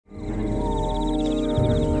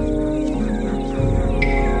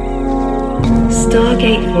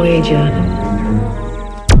Stargate Voyager.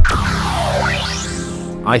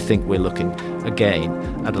 I think we're looking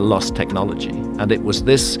again at a lost technology. And it was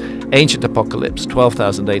this ancient apocalypse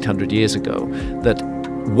 12,800 years ago that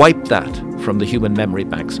wiped that from the human memory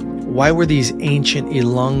banks. Why were these ancient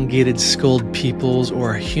elongated skulled peoples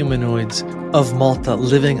or humanoids of Malta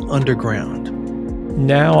living underground?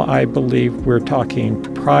 Now I believe we're talking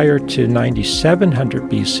prior to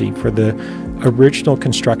 9700 BC for the original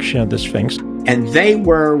construction of the Sphinx. And they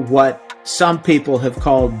were what some people have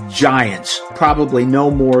called giants, probably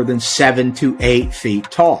no more than 7 to 8 feet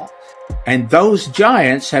tall. And those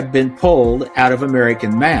giants have been pulled out of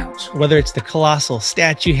American mounds. Whether it's the colossal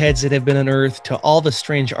statue heads that have been unearthed, to all the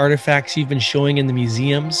strange artifacts you've been showing in the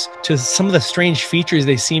museums, to some of the strange features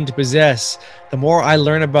they seem to possess, the more I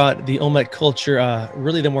learn about the Olmec culture,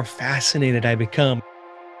 really the more fascinated I become.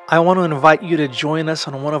 I want to invite you to join us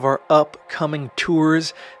on one of our upcoming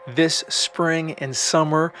tours this spring and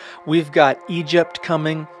summer. We've got Egypt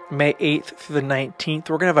coming May 8th through the 19th.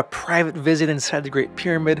 We're going to have a private visit inside the Great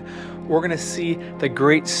Pyramid. We're going to see the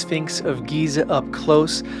Great Sphinx of Giza up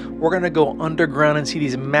close. We're going to go underground and see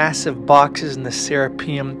these massive boxes in the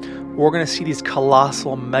Serapeum. We're going to see these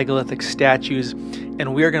colossal megalithic statues,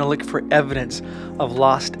 and we are going to look for evidence of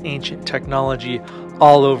lost ancient technology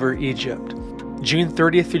all over Egypt. June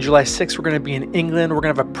 30th through July 6th, we're going to be in England. We're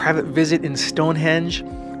going to have a private visit in Stonehenge.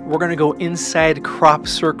 We're going to go inside crop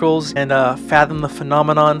circles and fathom the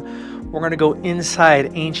phenomenon. We're going to go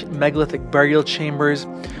inside ancient megalithic burial chambers.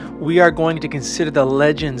 We are going to consider the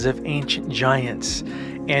legends of ancient giants.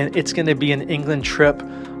 And it's going to be an England trip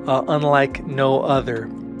unlike no other.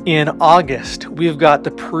 In August, we've got the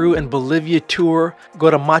Peru and Bolivia tour. Go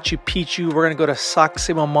to Machu Picchu. We're going to go to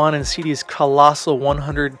Sacsayhuaman and see these colossal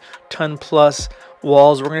 100-ton plus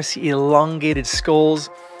walls. We're going to see elongated skulls.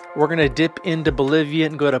 We're going to dip into Bolivia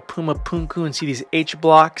and go to Pumapunku and see these H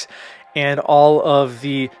blocks and all of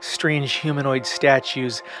the strange humanoid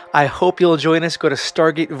statues. I hope you'll join us. Go to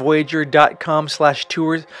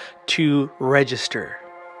stargatevoyager.com/tours to register.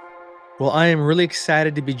 Well, I am really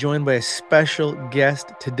excited to be joined by a special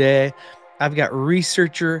guest today. I've got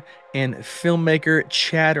researcher and filmmaker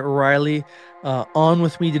Chad Riley on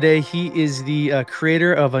with me today. He is the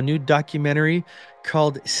creator of a new documentary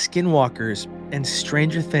called Skinwalkers and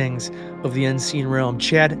Stranger Things of the Unseen Realm.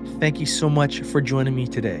 Chad, thank you so much for joining me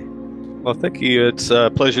today. Well, thank you. It's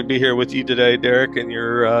a pleasure to be here with you today, Derek, and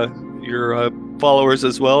your followers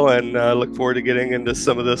as well, and look forward to getting into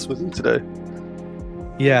some of this with you today.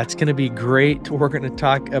 Yeah, it's going to be great. We're going to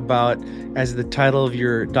talk about, as the title of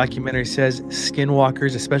your documentary says,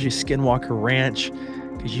 Skinwalkers, especially Skinwalker Ranch,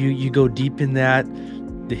 because you go deep in that,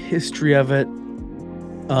 the history of it.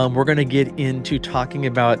 We're going to get into talking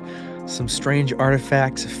about some strange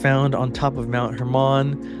artifacts found on top of Mt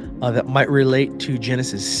Hermon that might relate to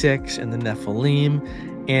Genesis 6 and the Nephilim,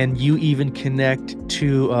 and you even connect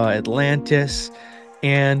to Atlantis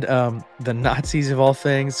and the Nazis of all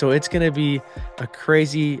things. So it's going to be a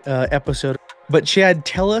crazy episode. But Chad,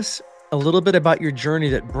 tell us a little bit about your journey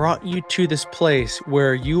that brought you to this place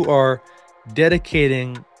where you are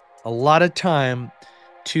dedicating a lot of time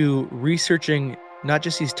to researching not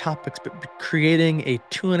just these topics, but creating a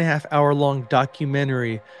 2.5-hour long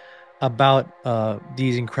documentary about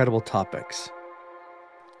these incredible topics.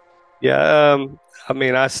 Yeah, I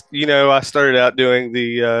mean, I started out doing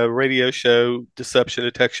the radio show, Deception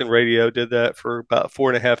Detection Radio, did that for about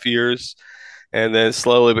 4.5 years, and then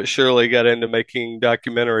slowly but surely got into making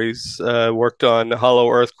documentaries. Worked on Hollow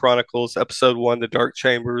Earth Chronicles, Episode 1, The Dark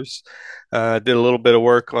Chambers. Did a little bit of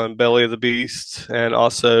work on Belly of the Beast, and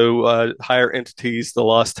also Higher Entities, The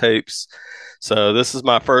Lost Tapes. So this is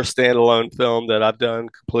my first standalone film that I've done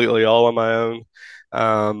completely all on my own.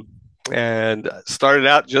 And started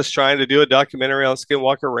out just trying to do a documentary on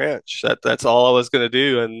Skinwalker Ranch. That's all I was going to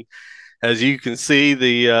do. And as you can see,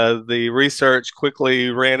 the research quickly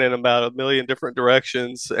ran in about 1 million different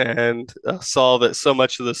directions, and saw that so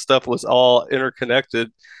much of the stuff was all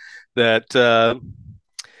interconnected that by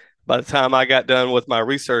the time I got done with my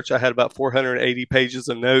research, I had about 480 pages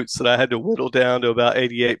of notes that I had to whittle down to about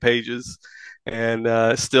 88 pages. And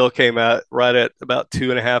still came out right at about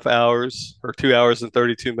 2.5 hours, or 2 hours and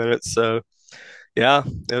 32 minutes. So, yeah,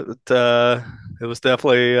 it was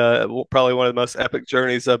definitely probably one of the most epic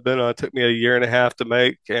journeys I've been on. It took me 1.5 years to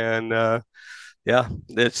make, and yeah,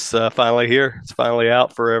 it's finally here. It's finally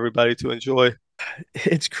out for everybody to enjoy.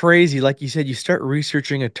 It's crazy. Like you said, you start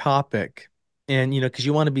researching a topic, and because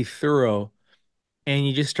you want to be thorough, and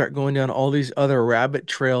you just start going down all these other rabbit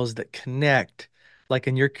trails that connect. Like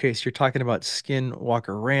in your case, you're talking about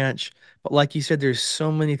Skinwalker Ranch, but like you said, there's so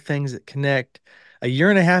many things that connect. A year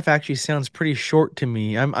and a half actually sounds pretty short to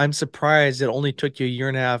me. I'm surprised it only took you a year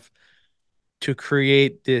and a half to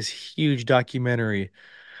create this huge documentary.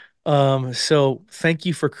 So thank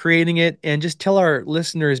you for creating it. And just tell our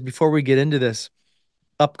listeners before we get into this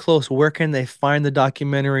up close, where can they find the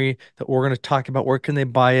documentary that we're going to talk about? Where can they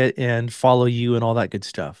buy it and follow you and all that good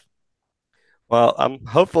stuff? Well, I'm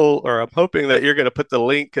hopeful, or I'm hoping that you're going to put the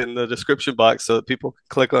link in the description box so that people can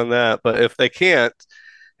click on that. But if they can't,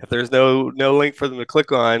 if there's no link for them to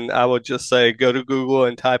click on, I would just say go to Google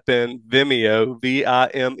and type in Vimeo,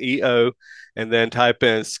 Vimeo, and then type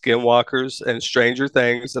in Skinwalkers and Stranger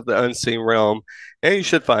Things of the Unseen Realm, and you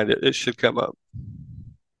should find it. It should come up.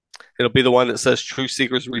 It'll be the one that says True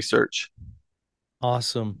Seekers Research.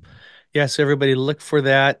 Awesome. Yes, everybody look for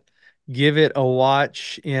that. Give it a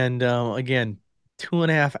watch. And again,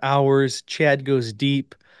 2.5 hours. Chad goes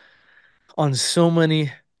deep on so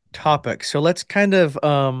many topics. So let's kind of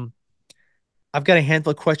I've got a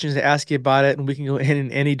handful of questions to ask you about it, and we can go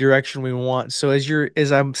in any direction we want. So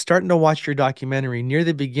as I'm starting to watch your documentary, near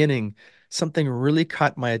the beginning, something really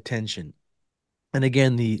caught my attention. And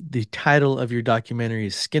again, the title of your documentary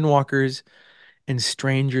is Skinwalkers and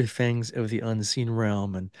Stranger Things of the Unseen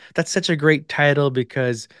Realm. And that's such a great title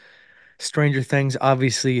because Stranger Things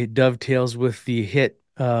obviously dovetails with the hit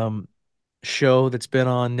show that's been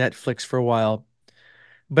on Netflix for a while.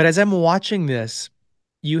 But as I'm watching this,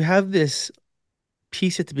 you have this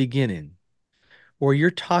piece at the beginning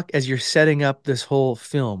where as you're setting up this whole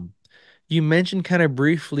film, you mentioned kind of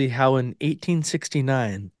briefly how in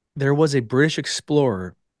 1869 there was a British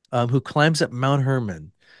explorer who climbs up Mount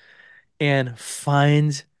Hermon and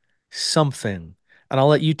finds something. And I'll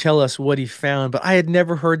let you tell us what he found, but I had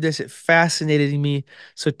never heard this. It fascinated me.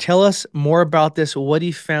 So tell us more about this, what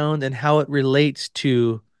he found, and how it relates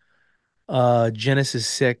to Genesis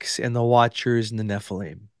 6 and the Watchers and the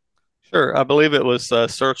Nephilim. Sure. I believe it was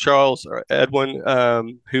Sir Charles Edwin,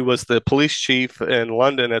 who was the police chief in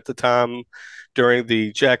London at the time during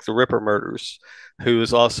the Jack the Ripper murders, who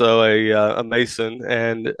was also a Mason.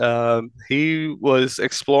 And he was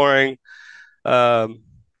exploring um,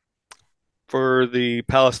 for the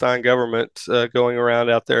Palestine government, going around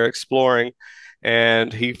out there exploring.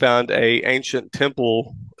 And he found a ancient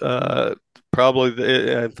temple.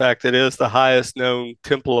 In fact, it is the highest known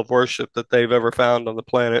temple of worship that they've ever found on the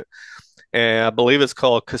planet, and I believe it's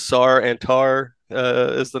called Kasar Antar,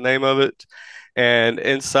 is the name of it. And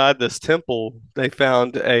inside this temple, they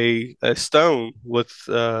found a stone with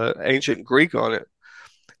ancient Greek on it,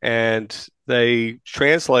 and they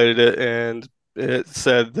translated it, and it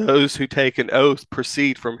said, "Those who take an oath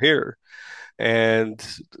proceed from here." And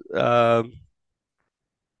um,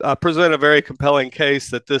 I present a very compelling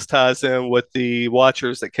case that this ties in with the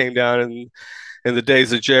Watchers that came down in the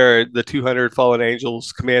days of Jared, the 200 fallen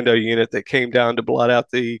angels commando unit that came down to blot out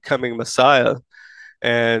the coming Messiah.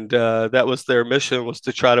 And that was their mission, was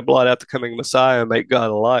to try to blot out the coming Messiah and make God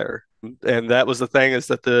a liar. And that was the thing, is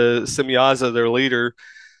that the Semyaza, their leader,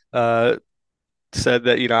 uh, said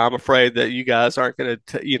that, I'm afraid that you guys aren't going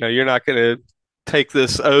to, you're not going to take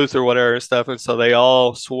this oath or whatever and stuff. And so they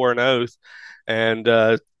all swore an oath, and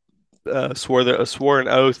swore an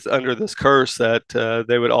oath under this curse that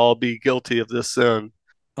they would all be guilty of this sin.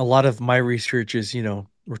 A lot of my research is,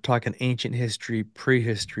 we're talking ancient history,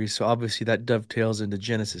 prehistory. So obviously that dovetails into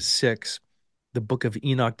Genesis 6, the book of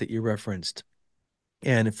Enoch that you referenced.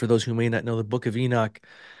 And for those who may not know, the book of Enoch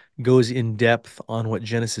goes in depth on what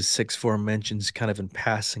Genesis 6:4 mentions kind of in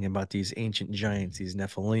passing about these ancient giants, these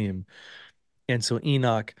Nephilim. And so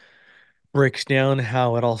Enoch breaks down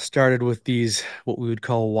how it all started with these, what we would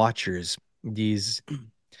call watchers, these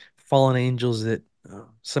fallen angels that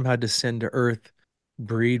somehow descend to earth,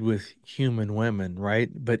 breed with human women, right?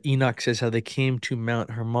 But Enoch says how they came to Mount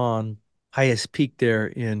Hermon, highest peak there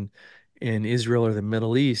in Israel or the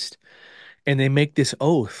Middle East, and they make this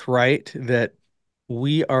oath, right, that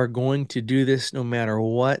we are going to do this no matter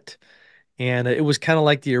what. And it was kind of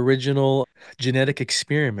like the original genetic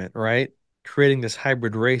experiment, right? Creating this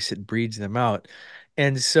hybrid race that breeds them out.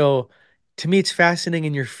 And so to me, it's fascinating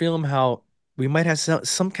in your film how we might have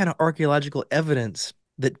some kind of archaeological evidence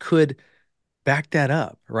that could back that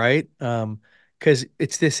up, right? Because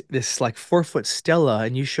it's this like 4 foot stela,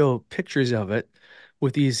 and you show pictures of it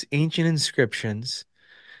with these ancient inscriptions.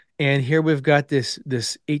 And here we've got this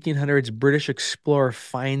 1800s British explorer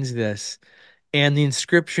finds this, and the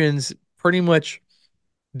inscriptions pretty much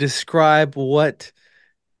describe what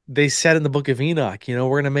they said in the book of Enoch. We're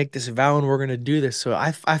going to make this vow and we're going to do this. So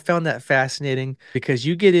I found that fascinating because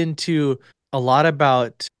you get into a lot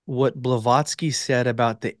about what Blavatsky said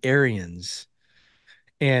about the Aryans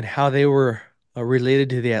and how they were related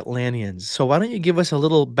to the Atlanteans. So why don't you give us a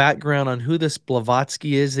little background on who this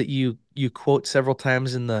Blavatsky is that you quote several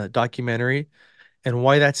times in the documentary, and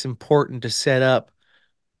why that's important to set up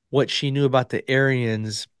what she knew about the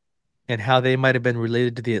Aryans and how they might have been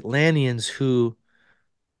related to the Atlanteans, who,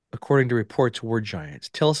 according to reports, were giants.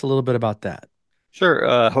 Tell us a little bit about that.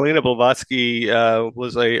 Sure. Helena Blavatsky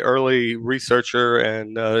was a early researcher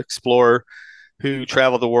and explorer who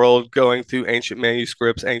traveled the world going through ancient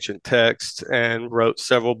manuscripts, ancient texts, and wrote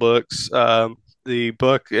several books. The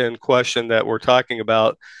book in question that we're talking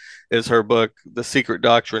about is her book, The Secret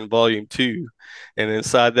Doctrine, Volume 2. And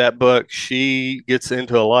inside that book, she gets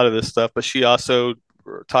into a lot of this stuff, but she also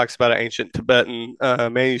talks about an ancient Tibetan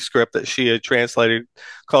manuscript that she had translated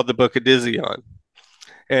called the Book of Dizion.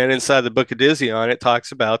 And inside the Book of Dizion, it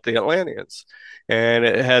talks about the Atlanteans. And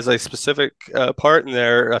it has a specific part in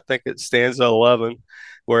there, I think it's stanza 11,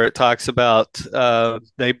 where it talks about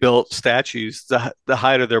they built statues the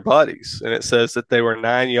height of their bodies. And it says that they were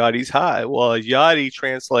 9 yardis high. Well, a yadi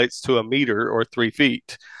translates to a meter or 3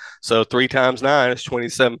 feet. So 3 times 9 is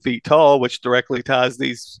 27 feet tall, which directly ties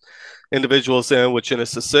these individuals in with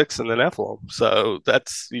Genesis 6 and the Nephilim. So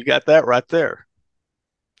you got that right there.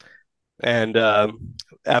 And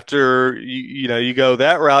after you go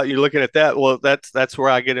that route, you're looking at that. Well, that's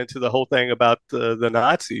where I get into the whole thing about the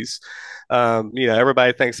Nazis.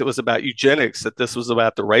 Everybody thinks it was about eugenics, that this was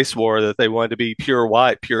about the race war, that they wanted to be pure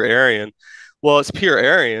white, pure Aryan. Well, it's pure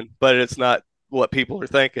Aryan, but it's not what people are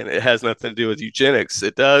thinking. It has nothing to do with eugenics.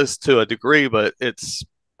 It does to a degree, but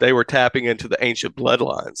they were tapping into the ancient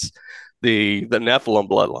bloodlines, the Nephilim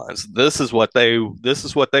bloodlines. This is what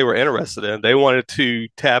they were interested in. They wanted to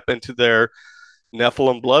tap into their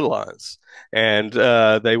Nephilim bloodlines, and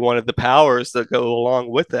they wanted the powers that go along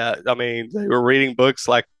with that. I mean, they were reading books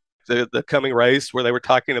like the Coming Race, where they were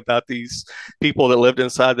talking about these people that lived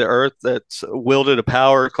inside the earth that wielded a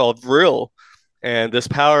power called Vril. And this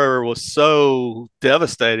power was so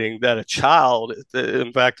devastating that a child,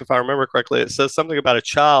 in fact, if I remember correctly, it says something about a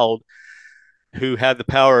child who had the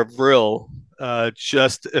power of Vril.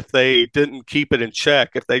 Just if they didn't keep it in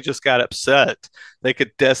check, if they just got upset, they could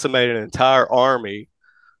decimate an entire army.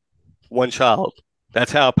 One child.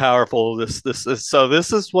 That's how powerful this is. So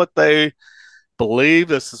this is what they believe.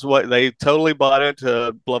 This is what they totally bought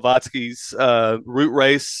into Blavatsky's root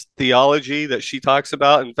race theology that she talks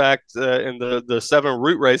about. In fact, in the 7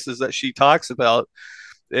 root races that she talks about,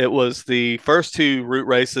 it was the first 2 root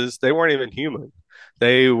races. They weren't even human.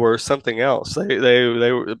 They were something else. They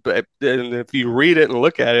were, and if you read it and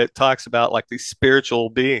look at it, it talks about like these spiritual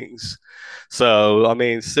beings. So I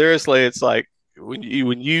mean, seriously, it's like when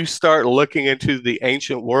you start looking into the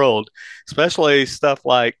ancient world, especially stuff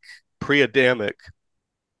like pre-Adamic,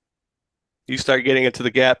 you start getting into the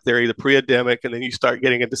gap theory, the pre-Adamic, and then you start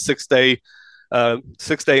getting into six day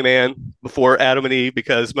man before Adam and Eve,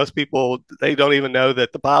 because most people, they don't even know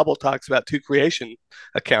that the Bible talks about 2 creation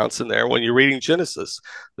accounts in there. When you're reading Genesis,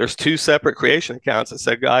 there's 2 separate creation accounts that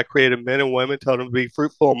said God created men and women, told them to be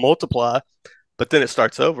fruitful and multiply. But then it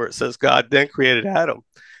starts over. It says God then created Adam.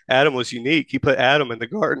 Adam was unique. He put Adam in the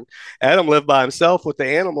garden. Adam lived by himself with the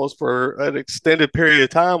animals for an extended period of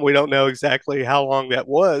time. We don't know exactly how long that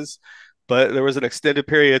was, but there was an extended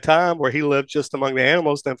period of time where he lived just among the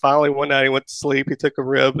animals. Then finally, one night he went to sleep. He took a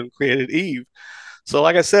rib and created Eve. So,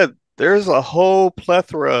 like I said, there's a whole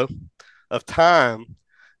plethora of time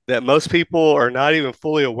that most people are not even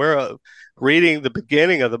fully aware of. Reading the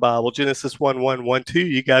beginning of the Bible, Genesis 1 1 1 2,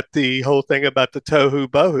 you got the whole thing about the tohu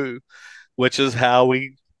bohu, which is how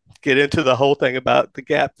we get into the whole thing about the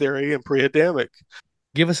gap theory and pre Adamic.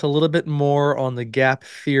 Give us a little bit more on the gap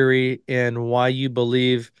theory and why you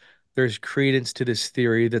believe there's credence to this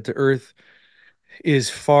theory that the Earth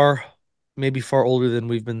is maybe far older than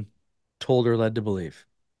we've been told or led to believe.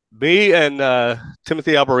 Me and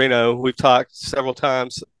Timothy Alberino, we've talked several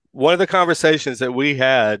times. One of the conversations that we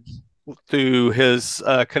had through his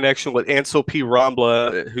connection with Ansel P.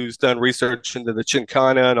 Rambla, who's done research into the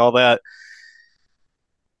Chincana and all that,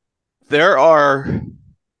 there are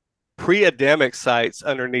pre-Adamic sites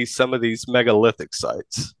underneath some of these megalithic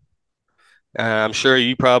sites. I'm sure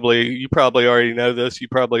you probably already know this. You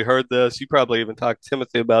probably heard this. You probably even talked to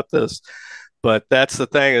Timothy about this. But that's the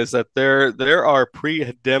thing, is that there are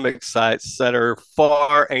pre-Adamic sites that are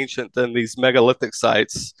far ancient than these megalithic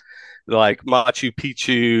sites, like Machu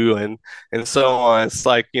Picchu and so on. It's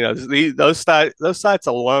like, those sites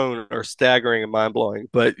alone are staggering and mind blowing.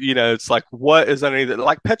 But it's like, what is underneath it?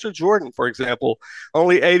 Like Petra Jordan, for example,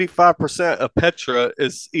 only 85% of Petra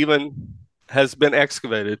has been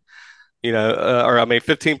excavated. or I mean,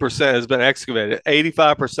 15% has been excavated.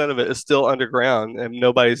 85% of it is still underground, and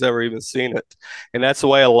nobody's ever even seen it. And that's the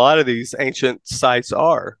way a lot of these ancient sites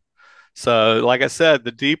are. So, like I said,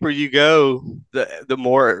 the deeper you go,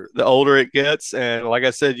 the older it gets, and like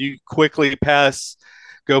I said, you quickly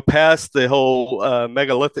go past the whole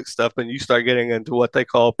megalithic stuff, and you start getting into what they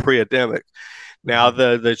call pre-Adamic. Now,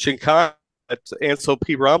 the Chincan that Ansel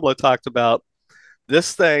P. Rambla talked about,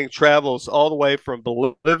 this thing travels all the way from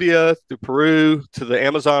Bolivia to Peru to the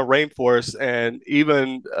Amazon rainforest, and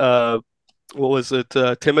even what was it?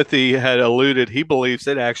 Timothy had alluded. He believes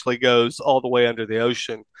it actually goes all the way under the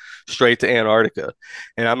ocean, straight to Antarctica.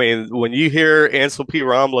 And I mean, when you hear Ansel P.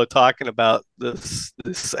 Rambla talking about this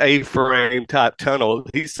A-frame type tunnel,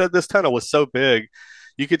 he said this tunnel was so big,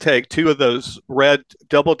 you could take two of those red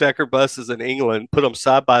double-decker buses in England, put them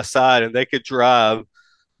side by side, and they could drive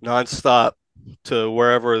nonstop to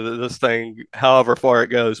wherever this thing, however far it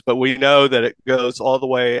goes. But we know that it goes all the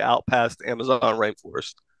way out past Amazon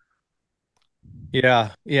rainforest.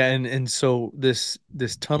 Yeah, yeah, and so this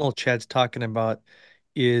tunnel Chad's talking about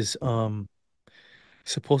is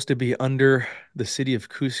supposed to be under the city of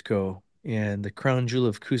Cusco, and the crown jewel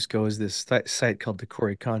of Cusco is this site called the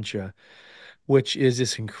Coricancha, which is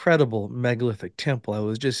this incredible megalithic temple. I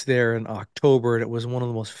was just there in October, and it was one of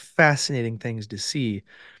the most fascinating things to see.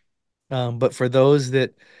 But for those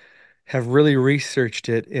that have really researched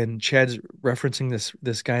it, and Chad's referencing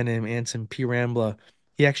this guy named Anson P. Rambla,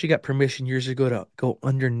 he actually got permission years ago to go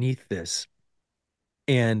underneath this.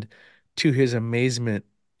 And to his amazement,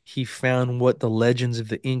 he found what the legends of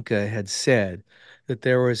the Inca had said, that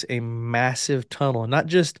there was a massive tunnel, not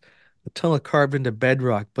just a tunnel carved into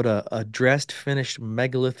bedrock, but a dressed, finished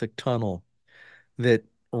megalithic tunnel that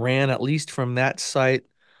ran at least from that site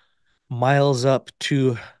miles up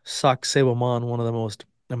to Sacsayhuaman, one of the most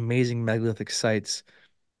amazing megalithic sites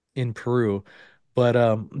in Peru.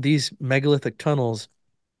 But these megalithic tunnels,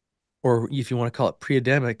 or if you want to call it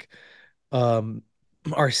pre-Adamic, um,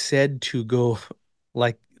 are said to go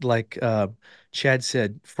like Chad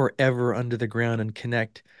said, forever under the ground and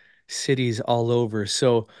connect cities all over.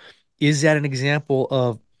 So, is that an example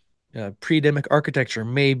of pre-Adamic architecture?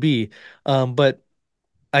 Maybe, but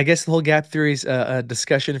I guess the whole gap theory is a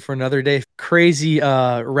discussion for another day. Crazy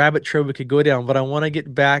rabbit trail we could go down, but I want to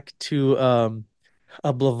get back to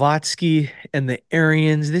Blavatsky and the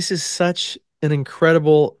Aryans. This is such an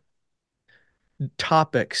incredible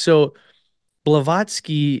topic. So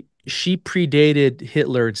Blavatsky, she predated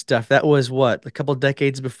Hitler and stuff. That was what, a couple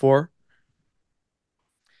decades before?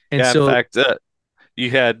 And Yeah, in so, fact, you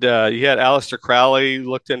had Aleister Crowley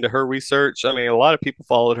looked into her research. I mean, a lot of people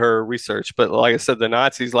followed her research, but like I said, the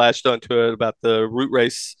Nazis latched onto it about the root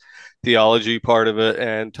race theology part of it,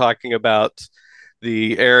 and talking about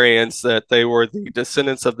the Aryans, that they were the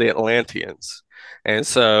descendants of the Atlanteans. And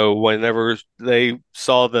so whenever they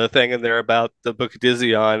saw the thing in there about the Book of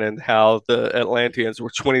Dizion and how the Atlanteans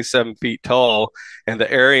were 27 feet tall and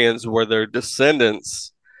the Aryans were their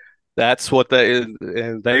descendants, that's what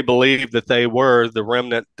and they believed that they were the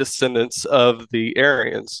remnant descendants of the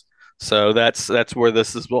Aryans. So that's where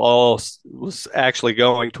this is all was actually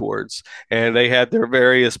going towards. And they had their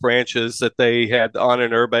various branches that they had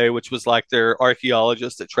Ananurbe, which was like their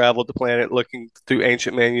archaeologists that traveled the planet looking through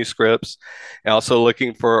ancient manuscripts, and also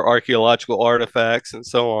looking for archaeological artifacts and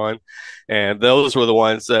so on. And those were the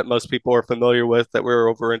ones that most people are familiar with, that were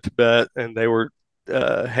over in Tibet, and they were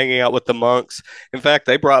hanging out with the monks. In fact,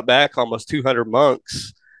 they brought back almost 200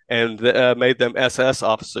 monks and made them SS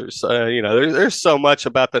officers. There's so much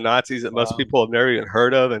about the Nazis that most wow. people have never even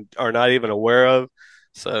heard of and are not even aware of.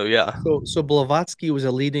 So yeah, So Blavatsky was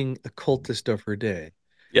a leading occultist of her day.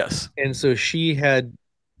 yes, And so she had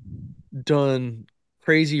done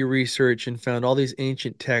crazy research and found all these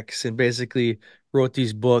ancient texts and basically wrote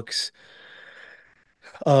these books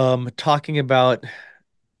talking about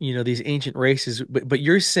these ancient races. But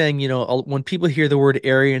you're saying, when people hear the word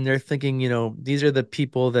Aryan, they're thinking, these are the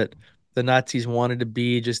people that the Nazis wanted to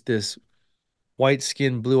be, just this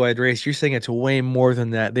white-skinned, blue-eyed race. You're saying it's way more than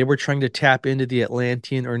that. They were trying to tap into the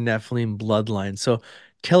Atlantean or Nephilim bloodline. So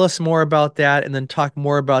tell us more about that, and then talk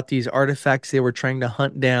more about these artifacts they were trying to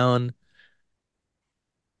hunt down.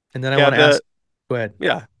 And then I yeah, want to ask, go ahead.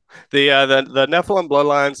 yeah. The Nephilim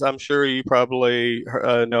bloodlines. I'm sure you probably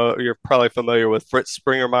know. You're probably familiar with Fritz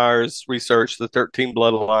Springermeyer's research, the 13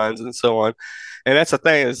 bloodlines, and so on. And that's the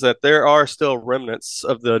thing, is that there are still remnants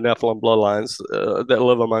of the Nephilim bloodlines that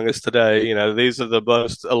live among us today. These are the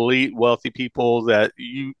most elite, wealthy people that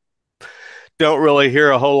you don't really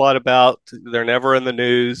hear a whole lot about. They're never in the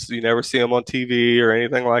news. You never see them on TV or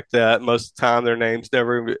anything like that. Most of the time, their names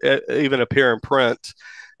never even appear in print.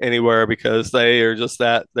 anywhere because they are just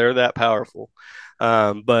they're that powerful.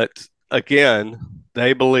 But again,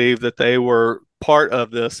 they believe that they were part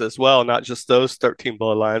of this as well, not just those 13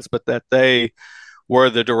 bloodlines, but that they were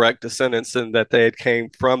the direct descendants and that they had came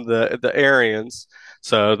from the Aryans.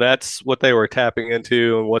 So that's what they were tapping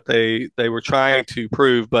into and what they were trying to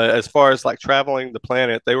prove. But as far as like traveling the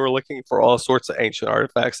planet, they were looking for all sorts of ancient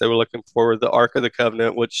artifacts. They were looking for the Ark of the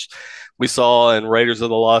Covenant, which we saw in Raiders of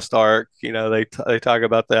the Lost Ark. You know, they talk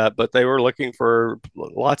about that, but they were looking for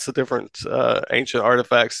lots of different ancient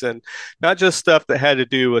artifacts, and not just stuff that had to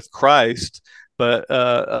do with Christ, but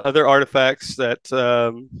other artifacts that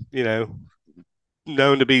you know,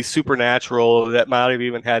 known to be supernatural that might have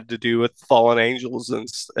even had to do with fallen angels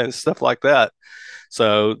and stuff like that.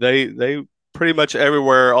 So they pretty much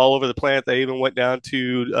everywhere all over the planet. They even went down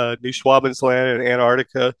to New Schwaben's land in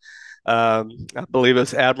Antarctica. I believe it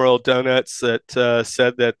was Admiral Donuts that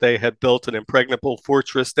said that they had built an impregnable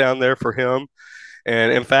fortress down there for him.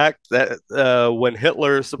 And in fact, that when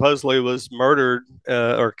Hitler supposedly was murdered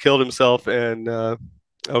or killed himself in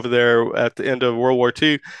over there at the end of World War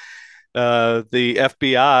II, the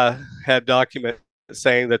FBI had documents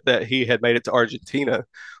saying that he had made it to Argentina.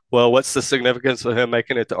 Well, what's the significance of him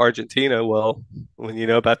making it to Argentina? Well, when you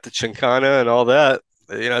know about the Chincana and all that,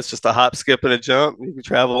 you know, it's just a hop, skip, and a jump. You can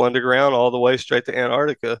travel underground all the way straight to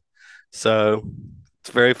Antarctica. So it's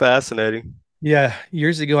very fascinating. Yeah,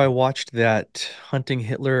 years ago I watched that Hunting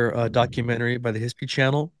Hitler documentary by the History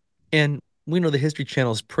Channel, and we know the History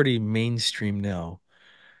Channel is pretty mainstream now.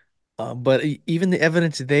 But even the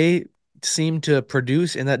evidence they seemed to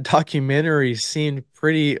produce in that documentary seemed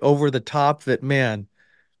pretty over the top. That man,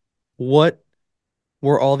 what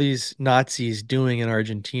were all these Nazis doing in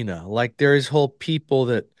Argentina? Like there's whole people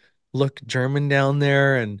that look German down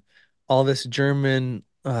there and all this German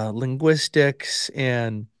linguistics,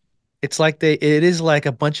 and it's like it is like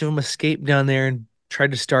a bunch of them escaped down there and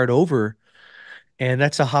tried to start over. And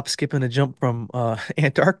that's a hop, skip, and a jump from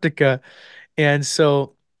Antarctica. And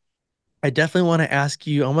so I definitely want to ask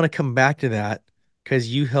you, I want to come back to that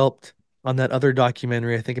because you helped on that other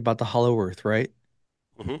documentary, I think about the Hollow Earth, right?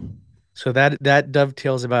 Hmm. So that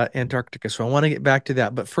dovetails about Antarctica. So I want to get back to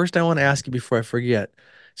that. But first I want to ask you before I forget,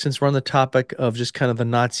 since we're on the topic of just kind of the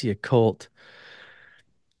Nazi occult,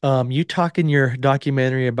 you talk in your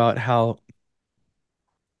documentary about how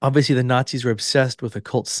obviously the Nazis were obsessed with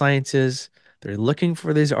occult sciences. They're looking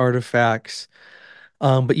for these artifacts.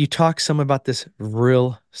 But you talk some about this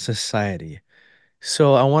Vril Society.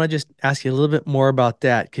 So I want to just ask you a little bit more about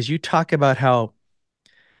that because you talk about how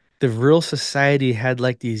the Vril Society had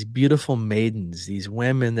like these beautiful maidens, these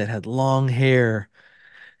women that had long hair,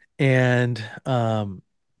 and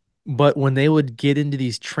but when they would get into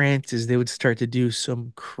these trances, they would start to do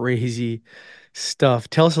some crazy stuff.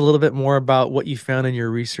 Tell us a little bit more about what you found in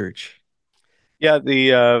your research. Yeah,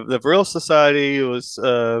 the Vril Society was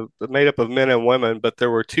made up of men and women, but there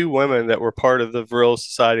were two women that were part of the Vril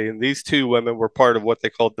Society, and these two women were part of what they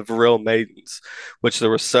called the Vril Maidens, which there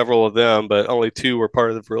were several of them, but only two were part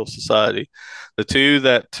of the Vril Society. The two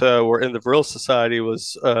that were in the Vril Society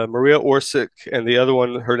was Maria Orsic, and the other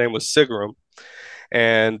one, her name was Sigram,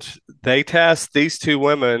 and they tasked these two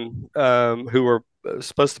women who were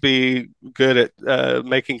supposed to be good at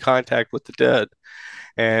making contact with the dead,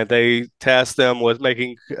 and they tasked them with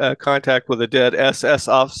making contact with a dead SS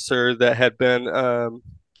officer that had been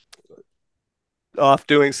off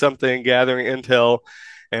doing something, gathering intel,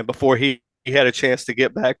 and before he had a chance to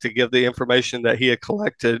get back to give the information that he had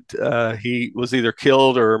collected, he was either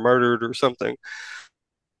killed or murdered or something.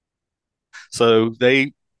 So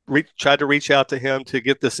they tried to reach out to him to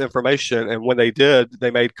get this information, and when they did,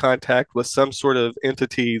 they made contact with some sort of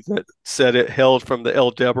entity that said it hailed from the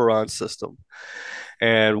Aldebaran system.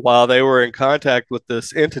 And while they were in contact with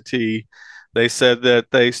this entity, they said that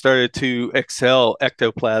they started to exhale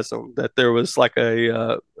ectoplasm, that there was like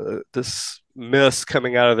this mist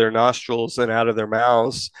coming out of their nostrils and out of their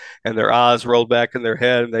mouths, and their eyes rolled back in their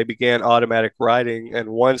head, and they began automatic writing. And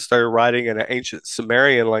one started writing in an ancient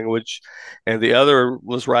Sumerian language, and the other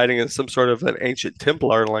was writing in some sort of an ancient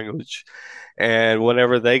Templar language. And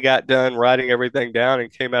whenever they got done writing everything down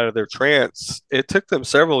and came out of their trance, it took them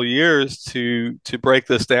several years to break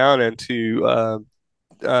this down and to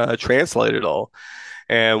translate it all.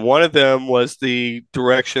 And one of them was the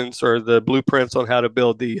directions or the blueprints on how to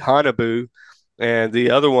build the Hanabu, and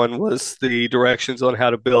the other one was the directions on how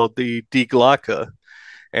to build the Diglaka.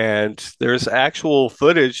 And there's actual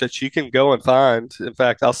footage that you can go and find. In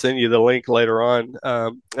fact, I'll send you the link later on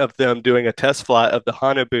of them doing a test flight of the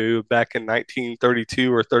Hanabu back in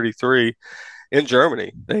 1932 or 33 in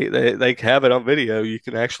Germany. They have it on video. You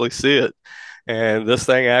can actually see it. and this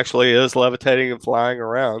thing actually is levitating and flying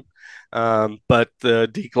around. But the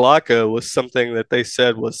Diglaka was something that they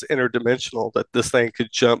said was interdimensional, that this thing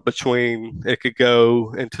could jump between, it could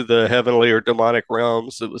go into the heavenly or demonic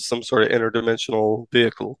realms. It was some sort of interdimensional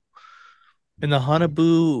vehicle. And the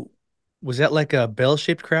Hanabu, was that like a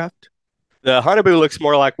bell-shaped craft? The Hanabu looks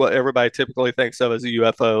more like what everybody typically thinks of as a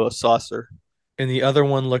UFO, a saucer. And the other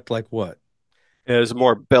one looked like what? It is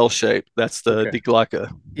more bell shaped. That's the Okay.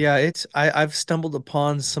 Diglaka. Yeah, I've stumbled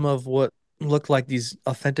upon some of what look like these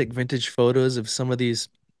authentic vintage photos of some of these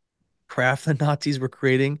craft the Nazis were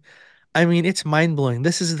creating. I mean, it's mind-blowing.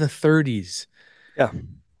 This is the 30s, Yeah.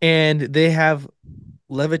 and they have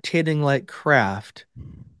levitating like craft.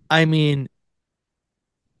 I mean,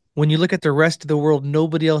 when you look at the rest of the world,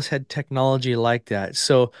 nobody else had technology like that.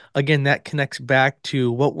 So again, that connects back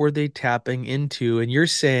to what were they tapping into? And you're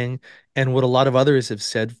saying, and what a lot of others have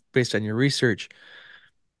said based on your research,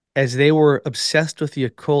 as they were obsessed with the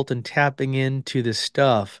occult and tapping into this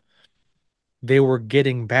stuff, they were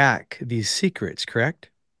getting back these secrets, correct?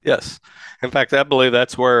 Yes. In fact, I believe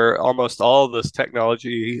that's where almost all this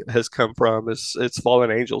technology has come from. Is it's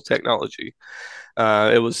fallen angel technology.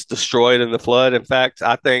 It was destroyed in the flood. In fact,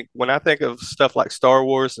 I think when I think of stuff like Star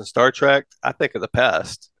Wars and Star Trek, I think of the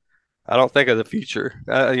past. I don't think of the future.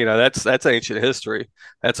 That's ancient history.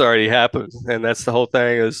 That's already happened, and that's the whole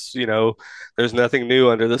thing. Is there's nothing new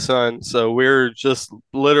under the sun. So we're just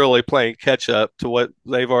literally playing catch up to what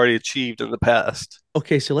they've already achieved in the past.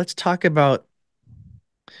 Okay, so let's talk about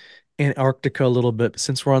Antarctica a little bit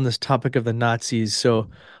since we're on this topic of the Nazis. So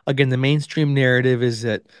again, the mainstream narrative is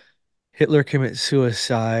that Hitler commits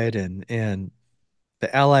suicide and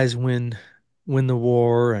the Allies win the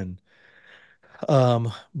war and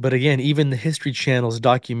but again, even the History Channel's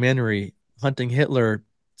documentary Hunting Hitler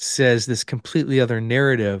says this completely other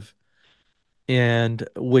narrative, and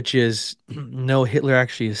which is no, Hitler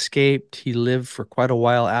actually escaped. He lived for quite a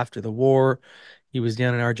while after the war. He was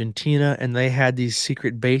down in Argentina, and they had these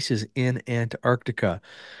secret bases in Antarctica.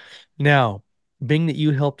 Now, being that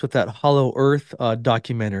you helped with that Hollow Earth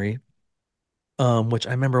documentary, which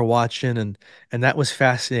I remember watching, and that was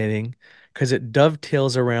fascinating because it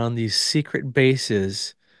dovetails around these secret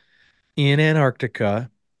bases in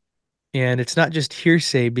Antarctica. And it's not just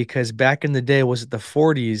hearsay because back in the day, was it the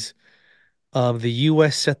 40s, the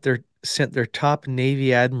US sent their top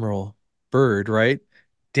Navy admiral, Byrd, right,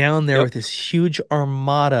 down there Yep. with this huge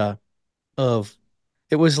armada of,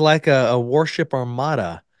 it was like a warship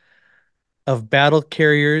armada of battle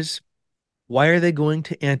carriers. Why are they going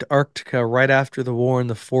to Antarctica right after the war in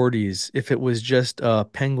the 40s if it was just a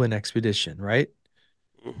penguin expedition, right?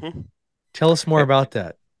 hmm Tell us more about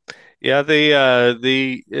that. Yeah,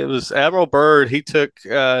 the it was Admiral Byrd. He took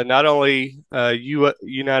not only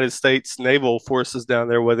United States naval forces down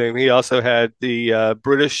there with him, he also had the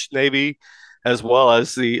British Navy as well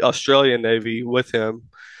as the Australian Navy with him.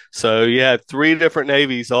 So you had three different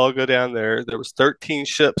navies all go down there. There was 13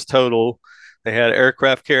 ships total. They had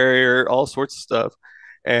aircraft carrier, all sorts of stuff.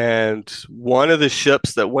 And one of the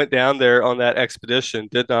ships that went down there on that expedition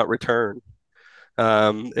did not return.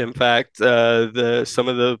 In fact, the some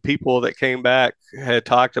of the people that came back had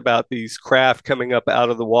talked about these craft coming up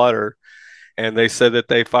out of the water, and they said that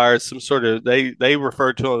they fired some sort of they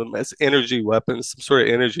referred to them as energy weapons, some sort of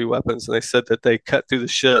energy weapons, and they said that they cut through the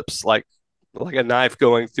ships like a knife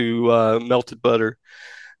going through melted butter,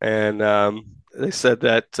 and they said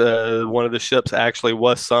that one of the ships actually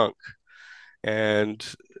was sunk, and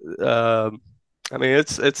um, I mean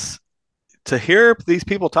it's to hear these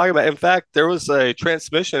people talking about. In fact, there was a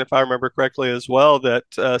transmission, if I remember correctly, as well that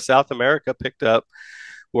South America picked up,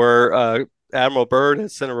 where Admiral Byrd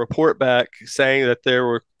had sent a report back saying that there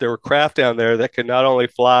were craft down there that could not only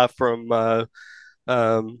fly from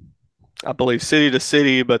um, I believe city to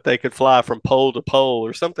city, but they could fly from pole to pole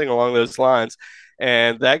or something along those lines.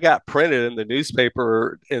 And that got printed in the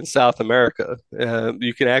newspaper in South America.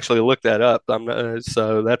 You can actually look that up.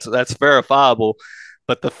 So that's verifiable.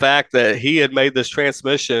 But the fact that he had made this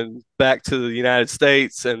transmission back to the United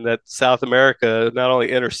States and that South America not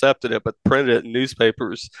only intercepted it but printed it in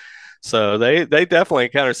newspapers, so they definitely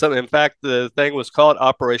encountered something. In fact, the thing was called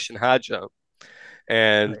Operation High Jump,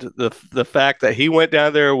 and Right. the fact that he went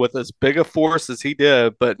down there with as big a force as he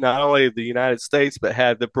did, but not only the United States, but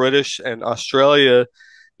had the British and Australia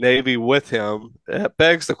Navy with him, it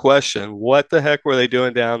begs the question: what the heck were they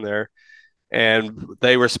doing down there? And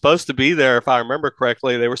they were supposed to be there, if I remember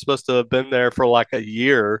correctly. They were supposed to have been there for like a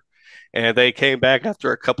year, and they came back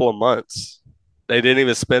after a couple of months. They didn't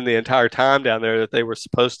even spend the entire time down there that they were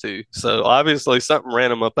supposed to. So obviously, something ran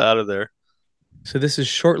them up out of there. So this is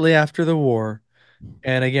shortly after the war.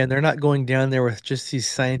 And again, they're not going down there with just these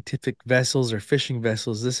scientific vessels or fishing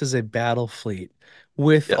vessels. This is a battle fleet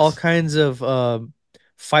with all Yes. kinds of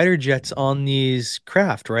fighter jets on these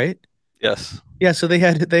craft, right? Yes. Yeah, so they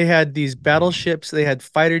had these battleships, they had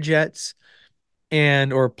fighter jets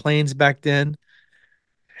and or planes back then,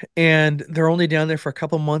 and they're only down there for a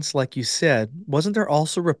couple months, like you said. Wasn't there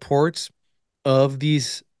also reports of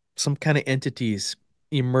these some kind of entities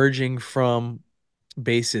emerging from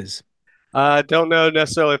bases? I don't know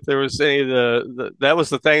necessarily if there was any of that was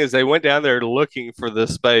the thing is they went down there looking for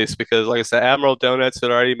this space because, like I said, Admiral Donuts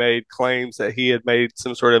had already made claims that he had made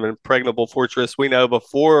some sort of impregnable fortress. We know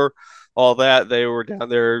before all that they were down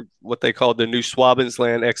there, what they called the New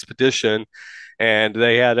Swabensland expedition, and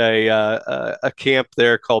they had a camp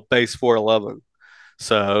there called Base 411.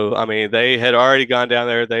 So, I mean, they had already gone down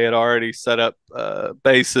there. They had already set up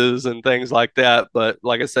bases and things like that. But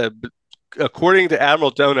like I said, according to Admiral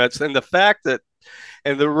Donuts, and the fact that,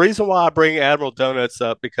 and the reason why I bring Admiral Donuts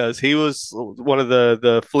up because he was one of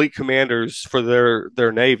the fleet commanders for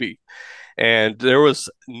their navy, and there was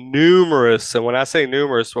numerous. And when I say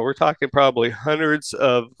numerous, well, we're talking probably hundreds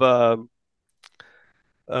of uh,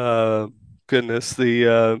 goodness,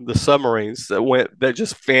 the submarines that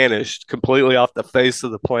just vanished completely off the face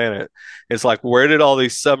of the planet. It's like, where did all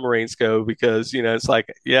these submarines go? Because it's like,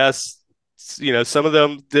 yes, some of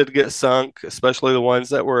them did get sunk, especially the ones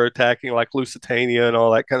that were attacking like Lusitania and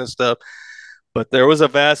all that kind of stuff. But there was a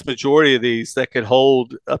vast majority of these that could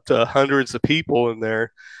hold up to hundreds of people in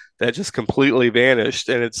there that just completely vanished.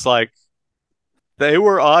 And it's like they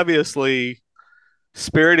were obviously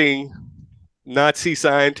spiriting Nazi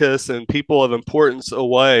scientists and people of importance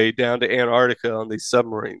away down to Antarctica on these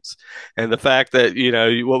submarines. And the fact that,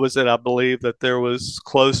 what was it? I believe that there was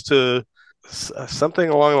close to something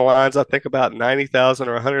along the lines, I think about 90,000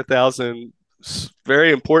 or 100,000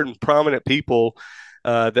 very important, prominent people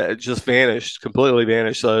that just vanished, completely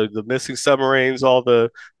vanished. So the missing submarines, all the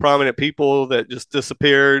prominent people that just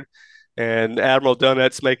disappeared, and Admiral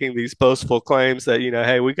Donut's making these boastful claims that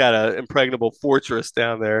hey, we got an impregnable fortress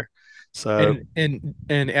down there. So And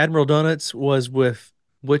Admiral Donuts was with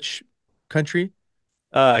which country?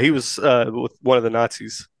 he was with one of the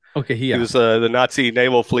Nazis. Okay, He yeah. was the Nazi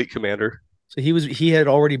naval fleet commander. So he had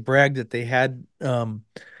already bragged that they had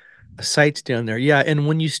sites down there. Yeah, and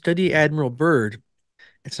when you study Admiral Byrd,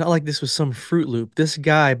 it's not like this was some Fruit Loop. This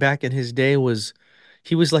guy back in his day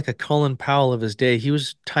he was like a Colin Powell of his day. He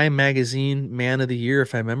was Time Magazine Man of the Year,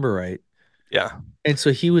 if I remember right. Yeah. And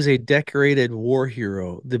so he was a decorated war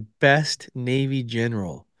hero, the best Navy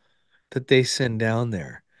general that they send down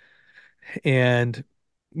there. And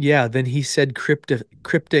yeah, then he said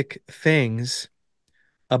cryptic things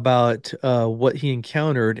about what he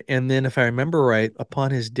encountered. And then, if I remember right,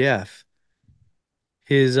 upon his death,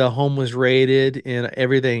 his home was raided and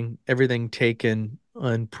everything taken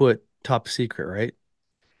and put top secret, right?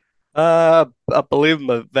 I believe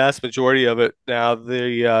the vast majority of it now.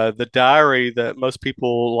 The diary that most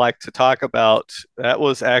people like to talk about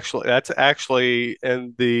that's actually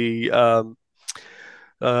in the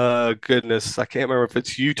goodness, I can't remember if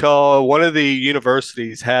it's Utah. One of the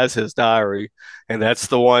universities has his diary, and that's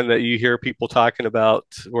the one that you hear people talking about,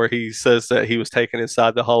 where he says that he was taken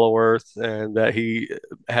inside the Hollow Earth and that he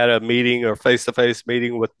had a meeting or face-to-face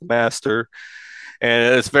meeting with the master.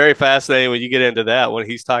 And it's very fascinating when you get into that when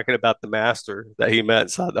he's talking about the master that he met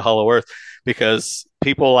inside the Hollow Earth, because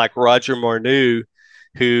people like Roger Marnu,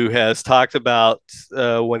 who has talked about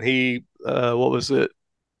when he what was it?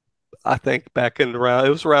 I think back in around it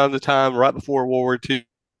was around the time right before World War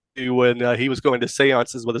II when he was going to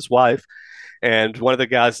seances with his wife. And one of the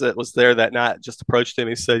guys that was there that night just approached him.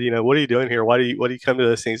 He said, "What are you doing here? What do you come to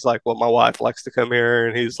this?" And he's like, "Well, my wife likes to come here."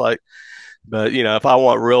 And he's like, "But if I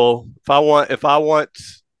want real,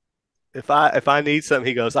 if I need something,"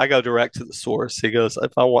 he goes, "I go direct to the source." He goes,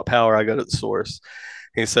 "If I want power, I go to the source."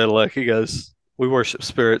 He said, "Look," he goes, "we worship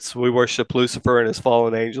spirits. We worship Lucifer and his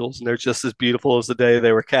fallen angels, and they're just as beautiful as the day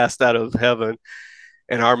they were cast out of heaven.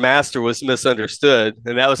 And our master was misunderstood."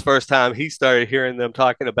 And that was the first time he started hearing them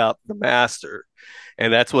talking about the master.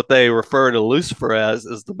 And that's what they refer to Lucifer as,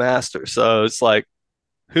 is the master. So it's like,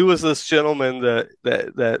 who was this gentleman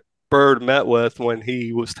that Bird met with when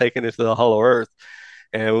he was taken into the Hollow Earth?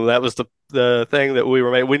 And that was the thing that we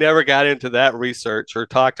were made. We never got into that research or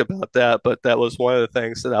talked about that, but that was one of the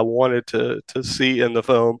things that I wanted to see in the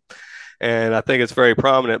film. And I think it's very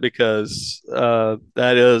prominent because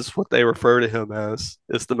that is what they refer to him as,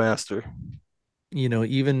 is the master.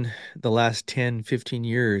 Even the last 10, 15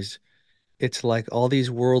 years, it's like all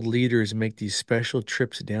these world leaders make these special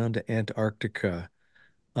trips down to Antarctica.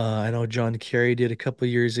 I know John Kerry did a couple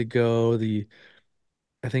years ago. The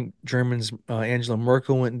I think Germans, Angela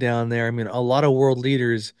Merkel went down there. I mean, a lot of world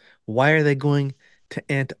leaders. Why are they going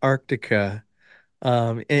to Antarctica?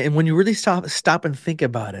 And when you really stop and think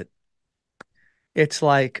about it, it's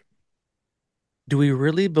like, do we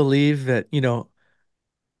really believe that,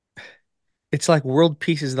 it's like world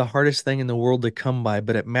peace is the hardest thing in the world to come by,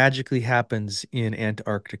 but it magically happens in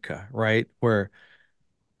Antarctica, right? Where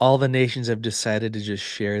all the nations have decided to just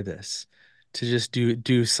share this, to just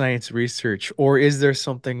do science research, or is there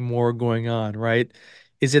something more going on, right?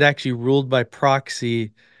 Is it actually ruled by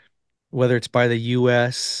proxy, whether it's by the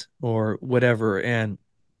US or whatever? And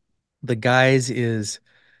the guise is,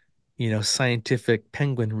 scientific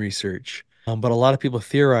penguin research. But a lot of people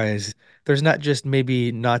theorize there's not just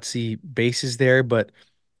maybe Nazi bases there, but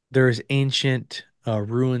there's ancient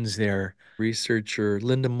ruins there. Researcher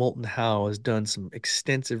Linda Moulton Howe has done some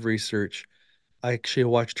extensive research. I actually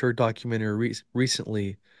watched her documentary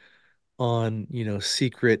recently on,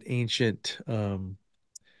 secret ancient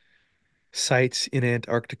sites in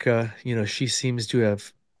Antarctica. She seems to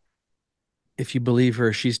have, if you believe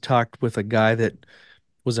her, she's talked with a guy that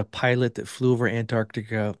was a pilot that flew over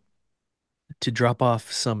Antarctica to drop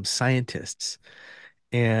off some scientists.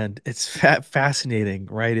 And it's fascinating,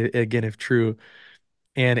 right? Again, if true.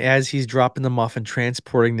 And as he's dropping them off and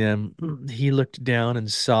transporting them, he looked down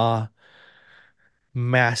and saw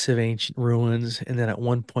massive ancient ruins. And then at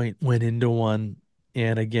one point went into one.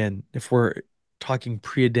 And again, if we're talking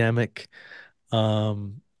pre-Adamic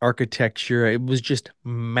architecture, it was just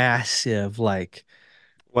massive, like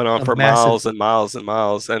Went on a for massive. miles and miles and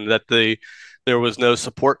miles, and that there was no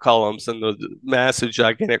support columns in the massive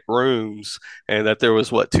gigantic rooms, and that there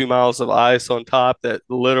was what 2 miles of ice on top that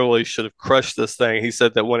literally should have crushed this thing. He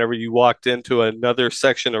said that whenever you walked into another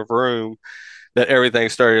section of room, that everything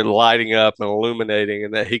started lighting up and illuminating,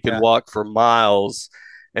 and that he could Yeah. walk for miles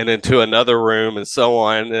and into another room and so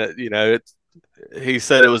on. He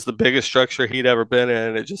said it was the biggest structure he'd ever been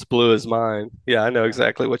in. It just blew his mind. Yeah, I know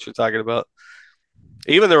exactly what you're talking about.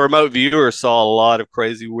 Even the remote viewer saw a lot of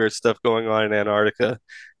crazy, weird stuff going on in Antarctica.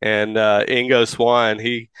 And Ingo Swann,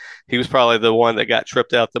 he was probably the one that got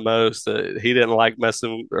tripped out the most. He didn't like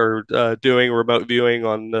messing or doing remote viewing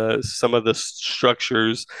on some of the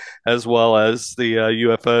structures as well as the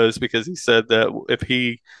UFOs, because he said that if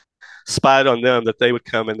he spied on them, that they would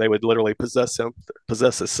come and they would literally possess him,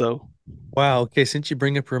 possess his soul. Wow. Okay. Since you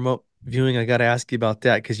bring up remote viewing, I got to ask you about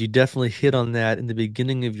that because you definitely hit on that in the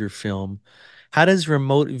beginning of your film. How does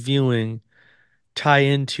remote viewing tie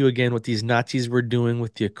into again what these Nazis were doing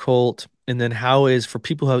with the occult? And then how is for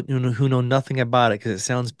people who know nothing about it, because it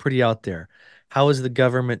sounds pretty out there, how is the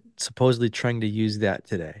government supposedly trying to use that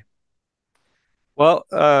today? Well,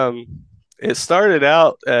 it started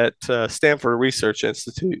out at Stanford Research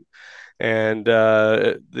Institute, and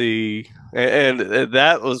that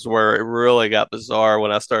was where it really got bizarre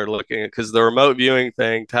when I started looking at, because the remote viewing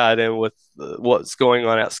thing tied in with what's going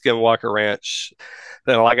on at Skinwalker Ranch.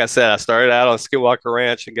 Then, like I said, I started out on Skinwalker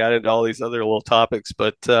Ranch and got into all these other little topics,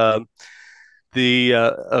 but the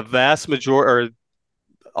a vast majority, or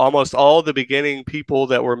almost all the beginning people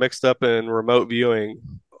that were mixed up in remote viewing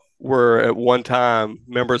were at one time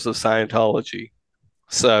members of Scientology.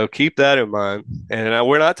 So keep that in mind. And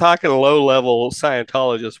we're not talking low level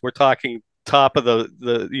Scientologists. We're talking top of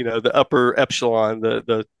the upper echelon,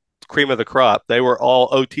 the cream of the crop. They were all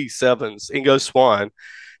OT7s. Ingo Swann,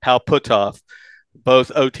 Hal Puthoff, both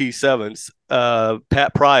OT7s.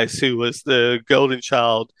 Pat Price, who was the golden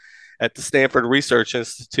child at the Stanford Research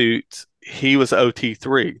Institute, he was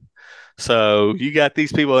OT3. So you got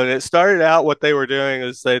these people, and it started out what they were doing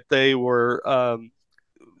is that they were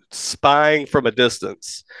spying from a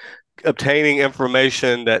distance, obtaining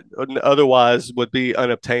information that otherwise would be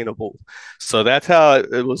unobtainable. So that's how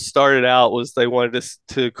it was started out. Was they wanted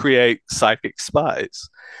to create psychic spies,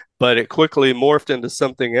 but it quickly morphed into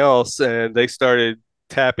something else, and they started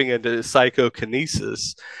tapping into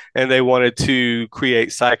psychokinesis, and they wanted to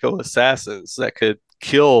create psycho assassins that could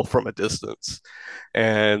kill from a distance.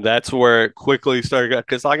 And that's where it quickly started,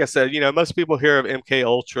 because like I said, most people hear of MK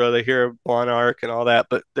Ultra, they hear of Monarch and all that,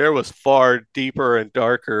 but there was far deeper and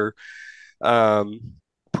darker um,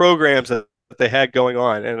 programs that they had going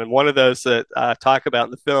on. And one of those that I talk about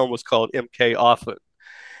in the film was called MK Often.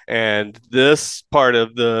 And this part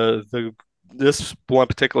of the this one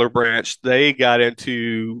particular branch, they got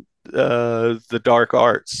into the dark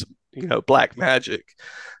arts, black magic,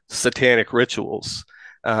 satanic rituals.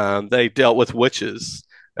 They dealt with witches,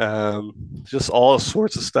 just all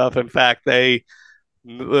sorts of stuff. In fact, they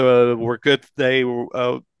were good. They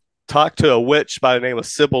talked to a witch by the name of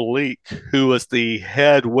Sybil Leek, who was the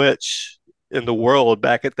head witch in the world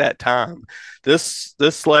back at that time. This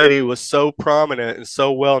lady was so prominent and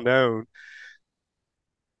so well known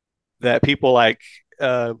that people like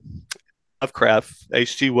uh, Lovecraft,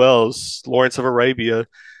 H.G. Wells, Lawrence of Arabia,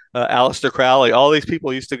 Aleister Crowley, all these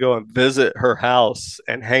people used to go and visit her house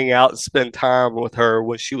and hang out and spend time with her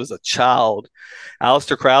when she was a child.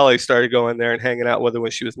 Aleister Crowley started going there and hanging out with her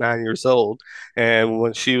when she was 9 years old. And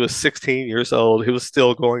when she was 16 years old, he was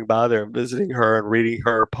still going by there and visiting her and reading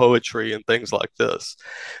her poetry and things like this.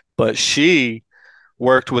 But she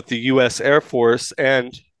worked with the U.S. Air Force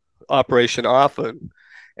and Operation Often,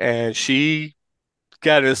 and she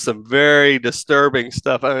got into some very disturbing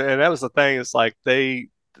stuff. And that was the thing. It's like they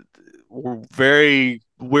were very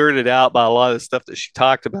weirded out by a lot of the stuff that she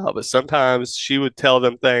talked about. But sometimes she would tell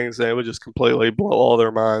them things and it would just completely blow all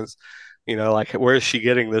their minds. You know, like, where is she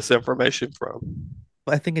getting this information from?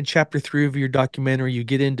 I think in chapter 3 of your documentary, you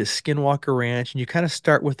get into Skinwalker Ranch and you kind of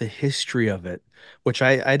start with the history of it, which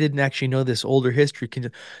I didn't actually know this older history.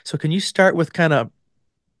 So can you start with kind of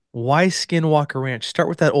why Skinwalker Ranch? Start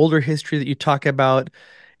with that older history that you talk about,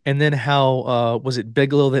 and then how was it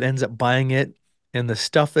Bigelow that ends up buying it, and the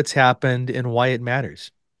stuff that's happened and why it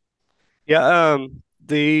matters. Yeah,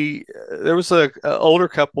 there was a older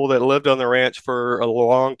couple that lived on the ranch for a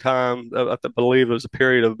long time. I believe it was a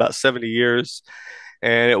period of about 70 years.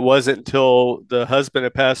 And it wasn't until the husband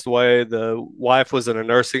had passed away, the wife was in a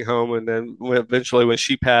nursing home, and then eventually, when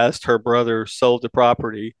she passed, her brother sold the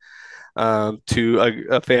property to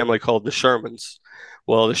a family called the Shermans.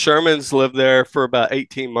 Well, the Shermans lived there for about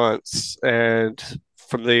 18 months, and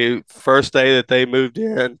from the first day that they moved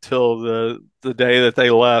in till the day that they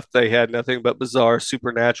left, they had nothing but bizarre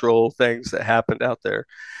supernatural things that happened out there.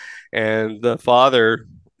 And the father,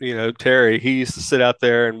 Terry, he used to sit out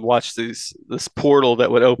there and watch this portal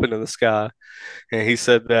that would open in the sky. And he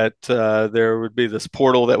said that there would be this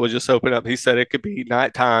portal that would just open up. He said it could be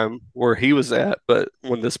nighttime where he was at, but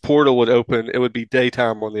when this portal would open, it would be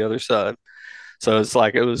daytime on the other side. So it's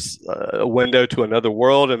like it was a window to another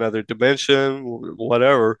world, another dimension,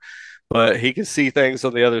 whatever. But he could see things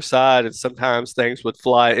on the other side, and sometimes things would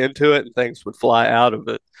fly into it and things would fly out of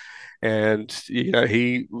it. And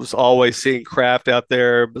he was always seeing craft out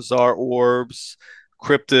there, bizarre orbs,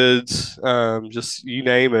 cryptids, just you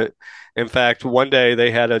name it. In fact, one day they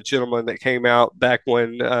had a gentleman that came out back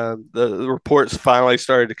when the reports finally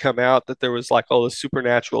started to come out that there was like all this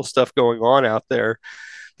supernatural stuff going on out there.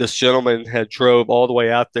 This gentleman had drove all the way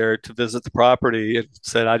out there to visit the property and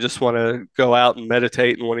said, "I just want to go out and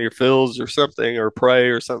meditate in one of your fields or something, or pray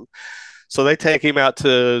or something." So they take him out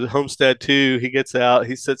to Homestead 2. He gets out,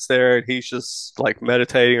 he sits there, and he's just like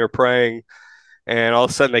meditating or praying. And all of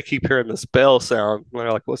a sudden, they keep hearing this bell sound. And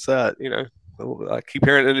they're like, "What's that?" I keep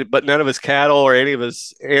hearing it, but none of his cattle or any of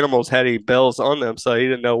his animals had any bells on them. So he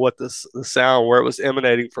didn't know what the sound, where it was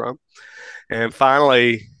emanating from. And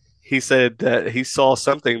finally, he said that he saw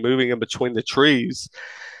something moving in between the trees.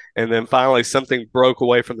 And then finally, something broke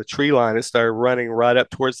away from the tree line and started running right up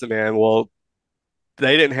towards the man. Well,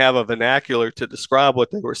 they didn't have a vernacular to describe what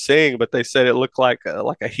they were seeing, but they said it looked like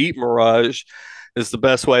a heat mirage is the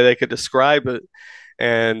best way they could describe it.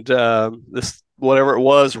 And this whatever it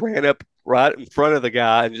was ran up right in front of the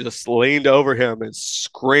guy and just leaned over him and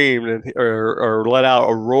screamed or let out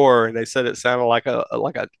a roar. And they said it sounded like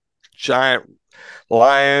a giant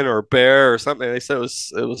lion or bear or something. They said it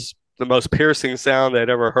was the most piercing sound they'd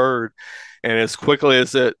ever heard. And as quickly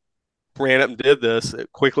as it ran up and did this,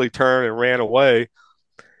 it quickly turned and ran away.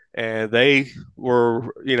 And they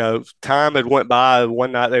were, time had went by.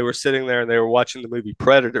 One night they were sitting there and they were watching the movie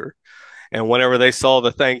Predator. And whenever they saw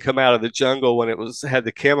the thing come out of the jungle, when it was had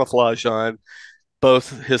the camouflage on,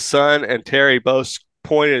 both his son and Terry both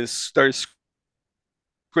pointed and started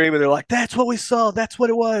screaming. They're like, "That's what we saw. That's what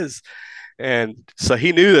it was." And so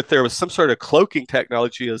he knew that there was some sort of cloaking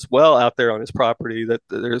technology as well out there on his property, that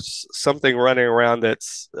there's something running around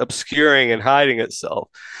that's obscuring and hiding itself,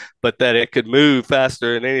 but that it could move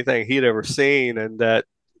faster than anything he'd ever seen. And that,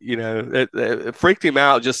 it freaked him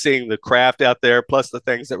out just seeing the craft out there, plus the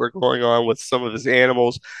things that were going on with some of his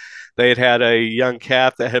animals. They had a young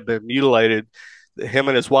calf that had been mutilated. Him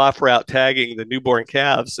and his wife were out tagging the newborn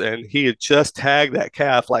calves, and he had just tagged that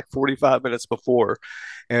calf like 45 minutes before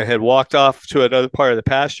and had walked off to another part of the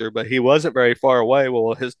pasture, but he wasn't very far away.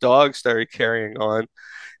 Well, his dog started carrying on.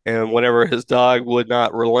 And whenever his dog would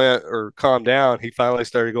not relent or calm down, he finally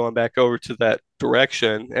started going back over to that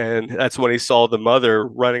direction. And that's when he saw the mother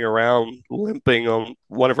running around limping on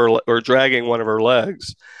one of her or dragging one of her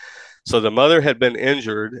legs. So the mother had been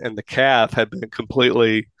injured and the calf had been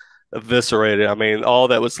completely eviscerated. I mean, all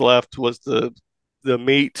that was left was the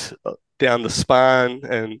meat down the spine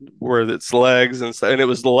and where its legs and so, and it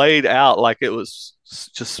was laid out like it was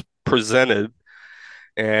just presented,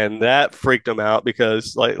 and that freaked them out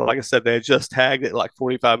because like I said, they had just tagged it like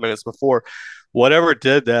 45 minutes before. Whatever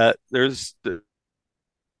did that,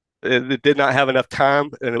 it did not have enough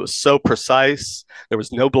time, and it was so precise. There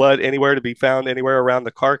was no blood anywhere to be found anywhere around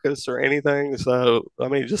the carcass or anything. So I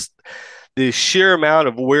mean, just the sheer amount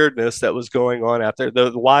of weirdness that was going on out there.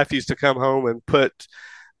 The wife used to come home and put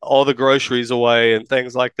all the groceries away and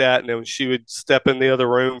things like that. And then she would step in the other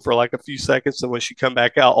room for like a few seconds. And when she come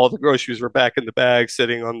back out, all the groceries were back in the bag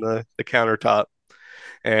sitting on the countertop.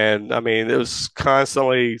 And I mean, it was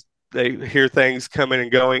constantly, they hear things coming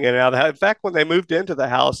and going in and out of the house. In fact, when they moved into the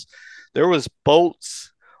house, there was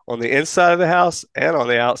bolts on the inside of the house and on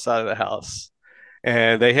the outside of the house.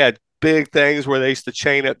 And they had big things where they used to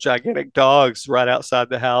chain up gigantic dogs right outside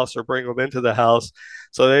the house or bring them into the house.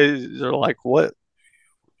 So they're like,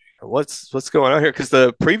 what's going on here? Because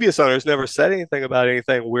the previous owners never said anything about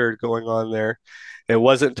anything weird going on there. It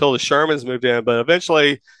wasn't until the Shermans moved in, but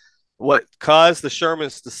eventually, what caused the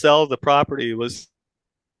Shermans to sell the property was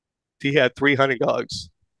he had three hunting dogs,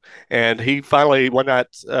 and he finally one night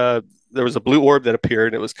there was a blue orb that appeared,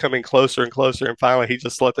 and it was coming closer and closer, and finally he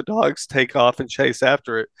just let the dogs take off and chase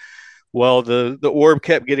after it. Well, the orb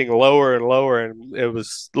kept getting lower and lower, and it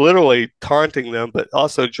was literally taunting them, but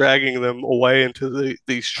also dragging them away into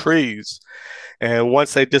these trees. And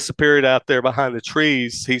once they disappeared out there behind the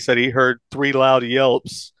trees, he said he heard three loud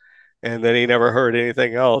yelps, and then he never heard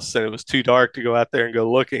anything else. And it was too dark to go out there and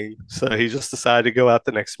go looking, so he just decided to go out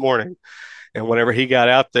the next morning. And whenever he got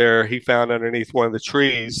out there, he found underneath one of the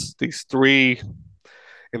trees these three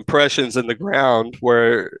impressions in the ground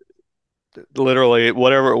where literally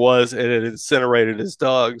whatever it was, it had incinerated his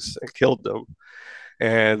dogs and killed them.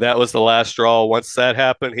 And that was the last straw. Once that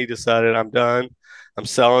happened, he decided, I'm done. I'm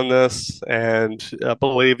selling this. And I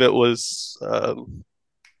believe it was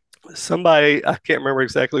somebody, I can't remember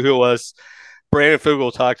exactly who it was. Brandon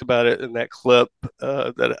Fugel talked about it in that clip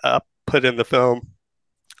that I put in the film.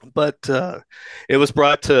 But it was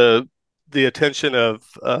brought to the attention of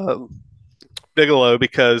Bigelow,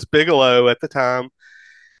 because Bigelow at the time,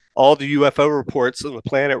 all the UFO reports on the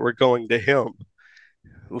planet were going to him.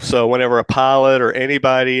 So whenever a pilot or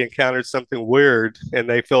anybody encountered something weird and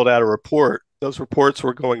they filled out a report, those reports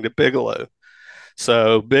were going to Bigelow.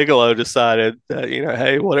 So Bigelow decided that,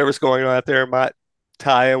 hey, whatever's going on out there might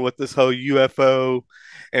tie in with this whole UFO.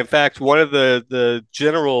 In fact, one of the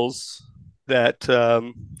generals that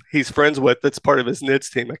he's friends with, that's part of his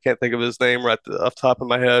NIDS team, I can't think of his name right off the top of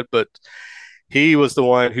my head, but he was the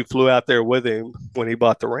one who flew out there with him when he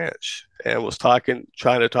bought the ranch and was trying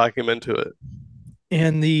to talk him into it.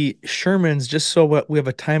 And the Shermans, just so what we have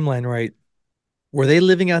a timeline right, were they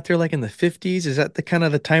living out there like in the 50s? Is that the kind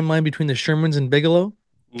of the timeline between the Shermans and Bigelow?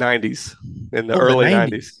 90s, in the Oh, early the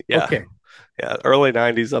 90s. Yeah. Okay. Yeah. Early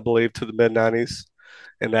 90s, I believe, to the mid 90s.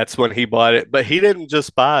 And that's when he bought it. But he didn't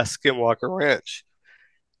just buy Skinwalker Ranch.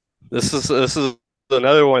 This is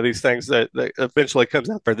another one of these things that eventually comes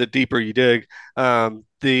out for the deeper you dig.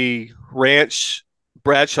 The ranch,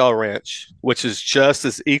 Bradshaw Ranch, which is just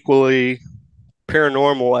as equally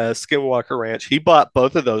paranormal as Skinwalker Ranch. He bought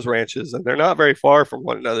both of those ranches, and they're not very far from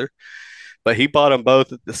one another. But he bought them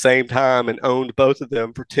both at the same time and owned both of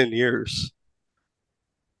them for 10 years.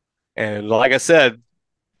 And like I said,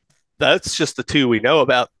 that's just the two we know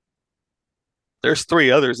about. There's three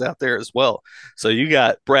others out there as well. So you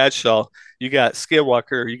got Bradshaw, you got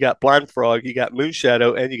Skinwalker, you got Blind Frog, you got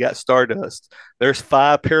Moonshadow, and you got Stardust. There's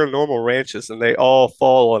 5 paranormal ranches, and they all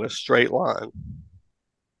fall on a straight line.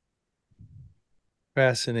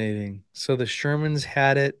 Fascinating. So the Shermans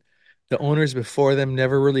had it. The owners before them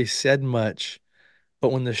never really said much.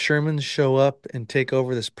 But when the Shermans show up and take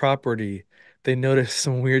over this property, they notice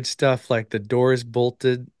some weird stuff like the doors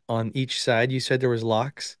bolted on each side. You said there was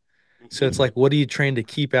locks. So it's like, what are you trying to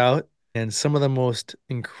keep out? And some of the most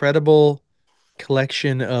incredible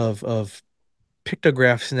collection of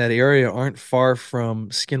pictographs in that area aren't far from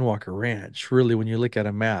Skinwalker Ranch, really, when you look at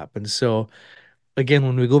a map. And so, again,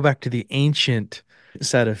 when we go back to the ancient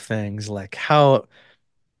side of things, like how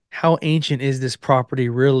ancient is this property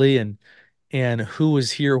really, and who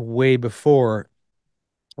was here way before,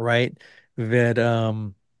 right?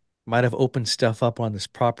 That might have opened stuff up on this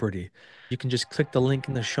property. You can just click the link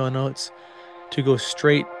in the show notes to go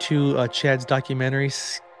straight to Chad's documentary,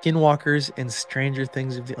 Skinwalkers and Stranger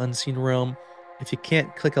Things of the Unseen Realm. If you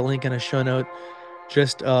can't click a link in a show note,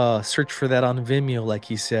 just search for that on Vimeo, like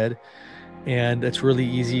he said. And it's really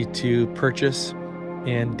easy to purchase.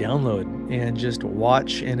 and download and just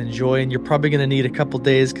watch and enjoy. And you're probably going to need a couple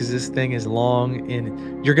days because this thing is long,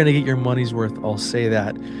 and you're going to get your money's worth. I'll say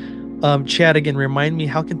that. Chad, again, remind me,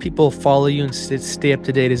 how can people follow you and stay up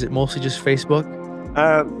to date? Is it mostly just Facebook?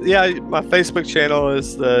 Yeah, my Facebook channel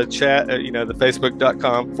is the chat, the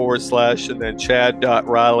facebook.com/ and then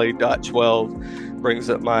chad.riley.12 brings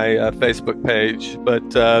up my Facebook page. But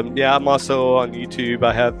yeah, I'm also on YouTube.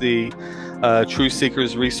 I have the Truth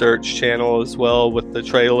Seekers Research channel as well, with the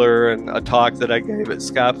trailer and a talk that I gave at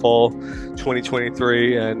Skyfall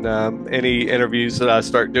 2023, and any interviews that I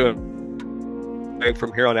start doing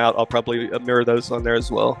from here on out, I'll probably mirror those on there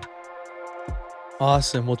as well.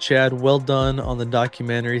 Awesome. Well, Chad, well done on the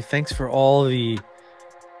documentary. Thanks for all the,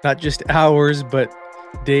 not just hours, but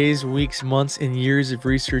days, weeks, months, and years of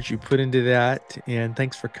research you put into that. And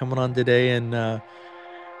thanks for coming on today. And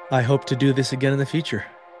I hope to do this again in the future.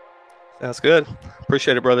 Sounds good.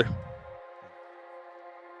 Appreciate it, brother.